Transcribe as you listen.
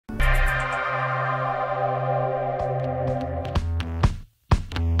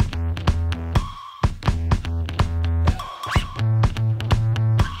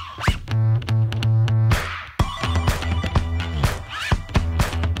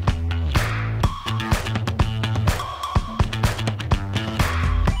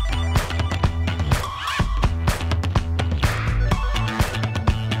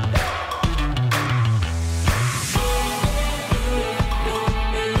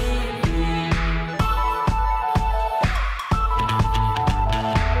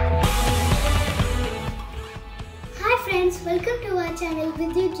channel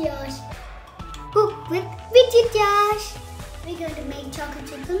VidhyutYash. Cook with VidhyutYash. We're going to make Choco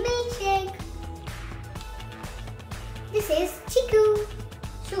Chikoo Milkshake. This is Chikoo,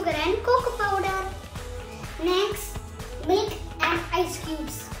 sugar and cocoa powder. Next, milk and ice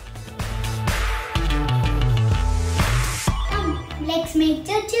cubes. Come, let's make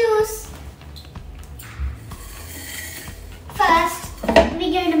the juice. First,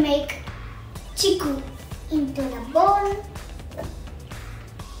 we're going to make Chikoo into the bowl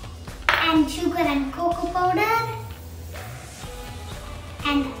and sugar and cocoa powder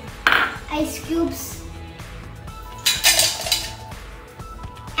and ice cubes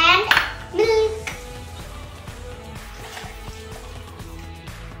and milk.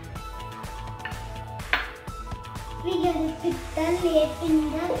 We're going to put the lid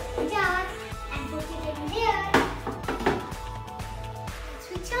in the jar and put it in there. Let's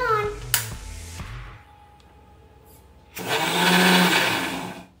switch on.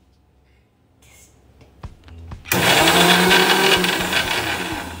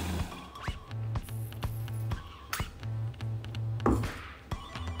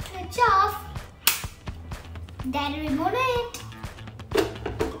 Switch off. Then remove it.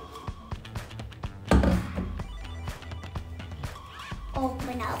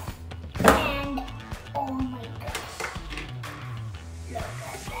 Open up and oh my gosh, look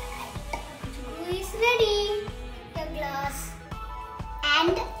at that. Chikoo is ready. The glass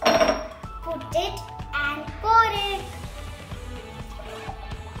and put it and pour it.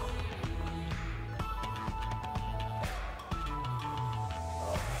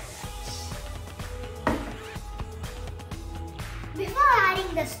 Before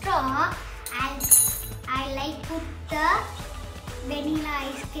adding the straw, I like put the vanilla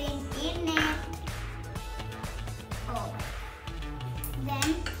ice cream in it. Oh. Then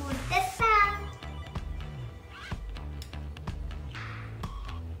put the salt.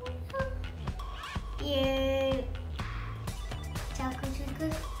 Yeah. Choco Chikoo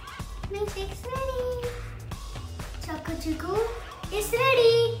Milkshake is ready. Choco Chikoo is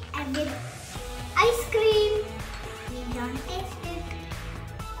ready, and with ice cream. We don't taste it.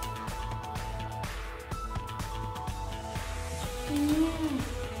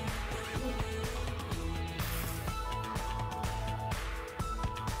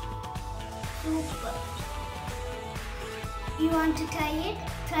 Super. You want to try it?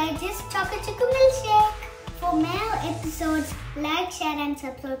 Try this Choco Chikoo Milkshake. For more episodes, like, share and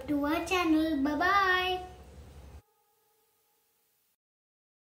subscribe to our channel. Bye bye.